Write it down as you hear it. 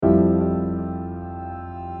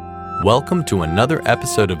Welcome to another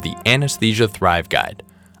episode of the Anesthesia Thrive Guide.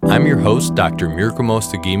 I'm your host, Dr. Mirko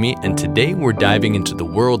Mostagimi, and today we're diving into the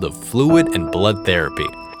world of fluid and blood therapy,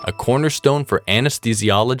 a cornerstone for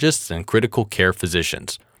anesthesiologists and critical care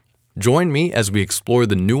physicians. Join me as we explore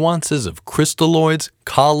the nuances of crystalloids,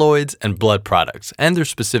 colloids, and blood products, and their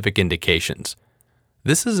specific indications.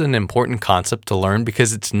 This is an important concept to learn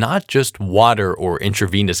because it's not just water or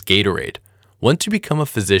intravenous Gatorade. Once you become a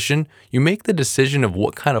physician, you make the decision of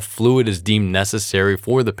what kind of fluid is deemed necessary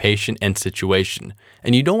for the patient and situation,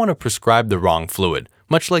 and you don't want to prescribe the wrong fluid,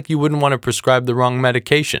 much like you wouldn't want to prescribe the wrong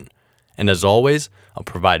medication. And as always, I'll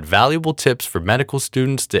provide valuable tips for medical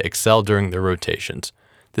students to excel during their rotations.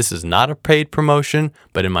 This is not a paid promotion,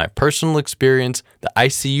 but in my personal experience, the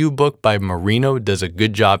ICU book by Marino does a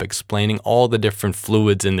good job explaining all the different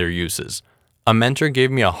fluids and their uses. A mentor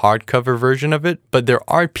gave me a hardcover version of it, but there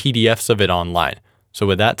are PDFs of it online. So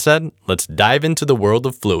with that said, let's dive into the world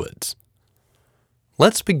of fluids.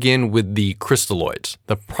 Let's begin with the crystalloids,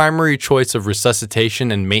 the primary choice of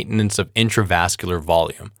resuscitation and maintenance of intravascular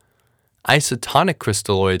volume. Isotonic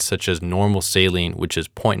crystalloids such as normal saline, which is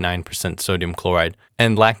 0.9% sodium chloride,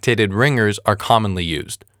 and lactated ringers are commonly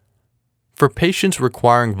used. For patients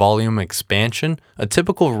requiring volume expansion, a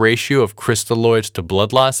typical ratio of crystalloids to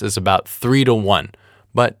blood loss is about 3:1,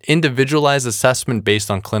 but individualized assessment based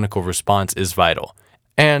on clinical response is vital,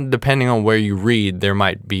 and depending on where you read, there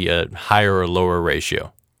might be a higher or lower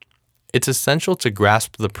ratio. It's essential to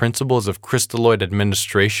grasp the principles of crystalloid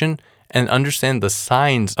administration and understand the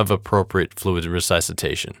signs of appropriate fluid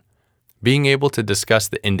resuscitation. Being able to discuss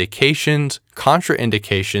the indications,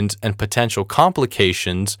 contraindications, and potential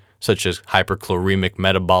complications such as hyperchloremic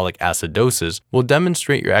metabolic acidosis, will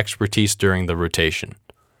demonstrate your expertise during the rotation.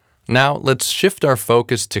 Now, let's shift our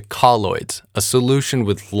focus to colloids, a solution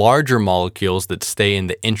with larger molecules that stay in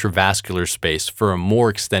the intravascular space for a more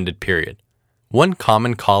extended period. One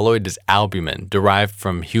common colloid is albumin, derived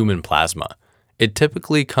from human plasma. It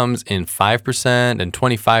typically comes in 5% and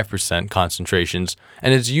 25% concentrations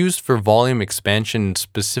and is used for volume expansion in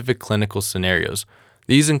specific clinical scenarios.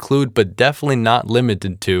 These include, but definitely not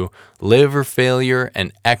limited to, liver failure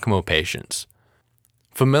and ECMO patients.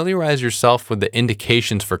 Familiarize yourself with the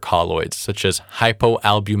indications for colloids, such as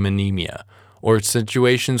hypoalbuminemia, or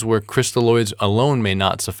situations where crystalloids alone may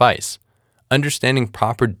not suffice. Understanding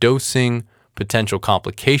proper dosing, potential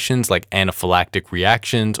complications like anaphylactic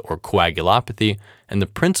reactions or coagulopathy, and the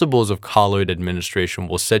principles of colloid administration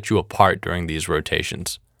will set you apart during these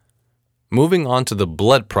rotations. Moving on to the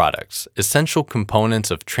blood products, essential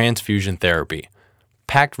components of transfusion therapy.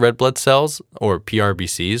 Packed red blood cells, or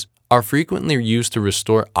PRBCs, are frequently used to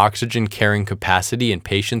restore oxygen carrying capacity in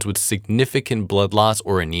patients with significant blood loss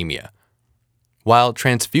or anemia. While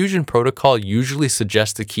transfusion protocol usually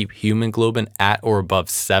suggests to keep hemoglobin at or above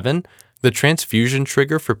 7, the transfusion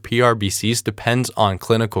trigger for PRBCs depends on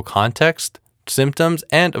clinical context, symptoms,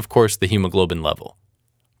 and of course the hemoglobin level.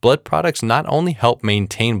 Blood products not only help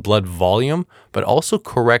maintain blood volume, but also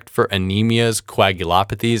correct for anemias,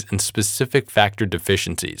 coagulopathies, and specific factor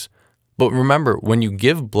deficiencies. But remember, when you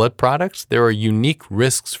give blood products, there are unique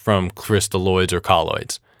risks from crystalloids or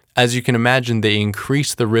colloids. As you can imagine, they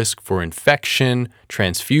increase the risk for infection,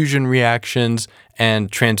 transfusion reactions,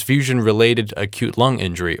 and transfusion-related acute lung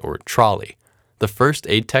injury, or TRALI. The first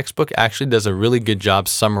aid textbook actually does a really good job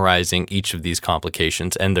summarizing each of these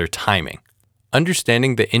complications and their timing.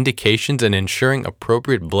 Understanding the indications and ensuring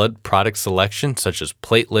appropriate blood product selection, such as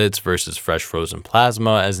platelets versus fresh frozen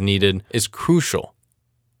plasma as needed, is crucial.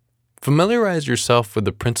 Familiarize yourself with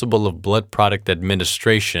the principle of blood product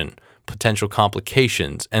administration, potential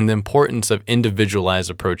complications, and the importance of individualized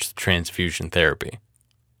approach to transfusion therapy.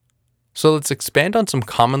 So let's expand on some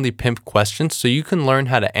commonly PIMP'd questions so you can learn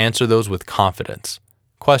how to answer those with confidence.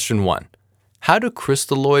 Question 1. How do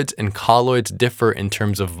crystalloids and colloids differ in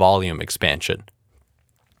terms of volume expansion?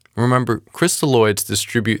 Remember, crystalloids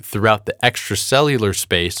distribute throughout the extracellular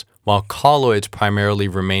space, while colloids primarily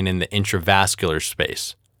remain in the intravascular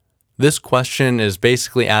space. This question is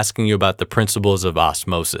basically asking you about the principles of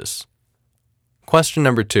osmosis. Question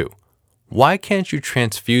number 2. Why can't you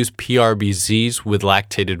transfuse PRBCs with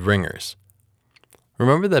lactated ringers?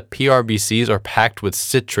 Remember that PRBCs are packed with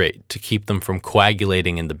citrate to keep them from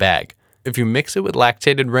coagulating in the bag. If you mix it with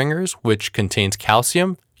lactated ringers, which contains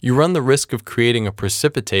calcium, you run the risk of creating a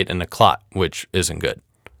precipitate and a clot, which isn't good.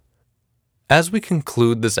 As we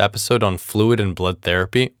conclude this episode on fluid and blood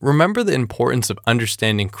therapy, remember the importance of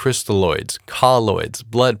understanding crystalloids, colloids,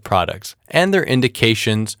 blood products, and their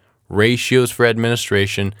indications, ratios for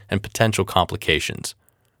administration, and potential complications.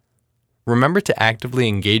 Remember to actively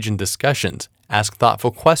engage in discussions. ask thoughtful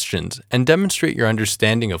questions, and demonstrate your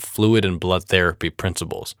understanding of fluid and blood therapy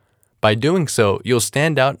principles. By doing so, you'll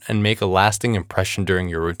stand out and make a lasting impression during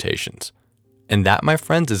your rotations. And that, my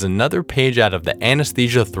friends, is another page out of the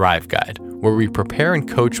Anesthesia Thrive Guide, where we prepare and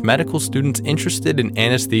coach medical students interested in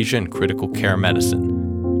anesthesia and critical care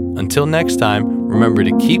medicine. Until next time, remember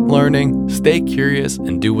to keep learning, stay curious,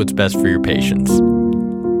 and do what's best for your patients.